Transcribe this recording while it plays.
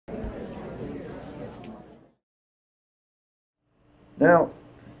Now,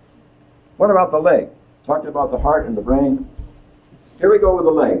 what about the leg? Talking about the heart and the brain. Here we go with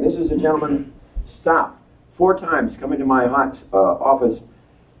the leg. This is a gentleman stopped 4 times coming to my office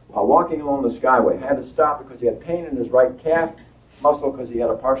while walking along the Skyway. Had to stop because he had pain in his right calf muscle because he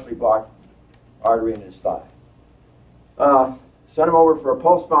had a partially blocked artery in his thigh. Sent him over for a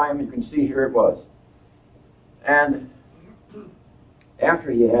pulse volume. You can see here it was. And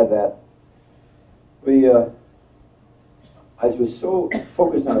after he had that, I was so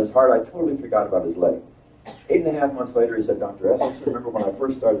focused on his heart, I totally forgot about his leg. 8.5 months later, he said, Dr. Esselstyn, remember when I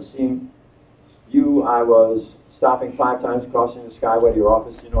first started seeing you, I was stopping 5 times crossing the Skyway to your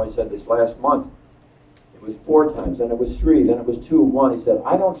office. You know, he said this last month, it was 4 times, then it was 3, then it was 2, 1. He said,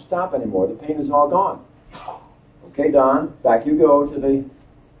 I don't stop anymore. The pain is all gone. Okay, Don, back you go to the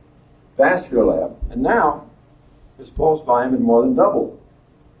vascular lab. And now, his pulse volume had more than doubled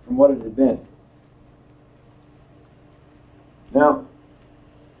from what it had been. Now,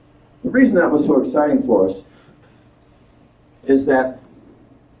 the reason that was so exciting for us is that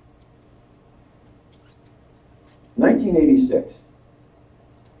 1986,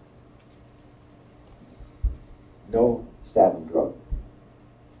 no statin drug.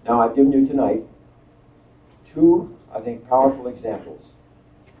 Now, I've given you tonight 2, I think, powerful examples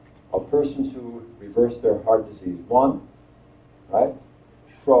of persons who reversed their heart disease. One, right,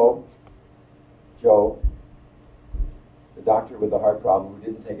 Joe, the doctor with the heart problem who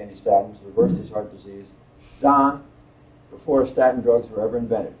didn't take any statins, reversed his heart disease. Don, before statin drugs were ever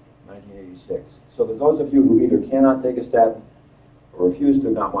invented, 1986. So that those of you who either cannot take a statin or refuse to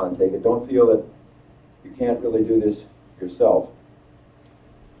not want to take it, don't feel that you can't really do this yourself.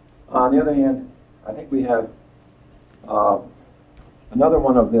 On the other hand, I think we have another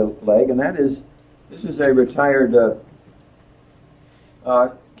one of the leg, and that is, this is a retired high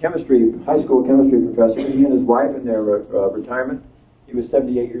school chemistry professor. He and his wife in their retirement, he was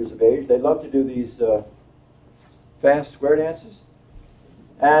 78 years of age. They loved to do these fast square dances.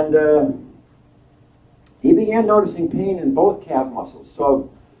 And he began noticing pain in both calf muscles. So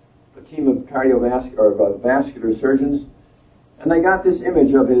a team of vascular surgeons, and they got this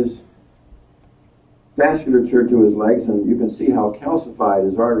image of his vasculature to his legs, and you can see how calcified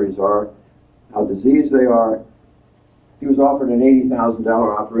his arteries are, how diseased they are. He was offered an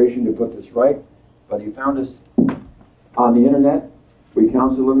 $80,000 operation to put this right, but he found us on the internet. We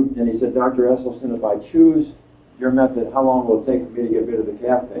counseled him, and he said, Dr. Esselstyn, if I choose your method, how long will it take for me to get rid of the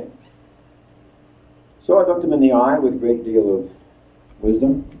calf pain? So I looked him in the eye with a great deal of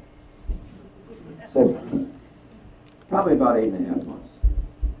wisdom. Said, probably about 8.5 months.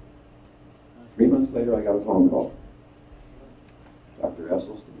 3 months later, I got a phone call. Dr.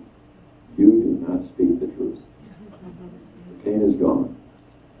 Esselstyn, you do not speak the truth. The pain is gone.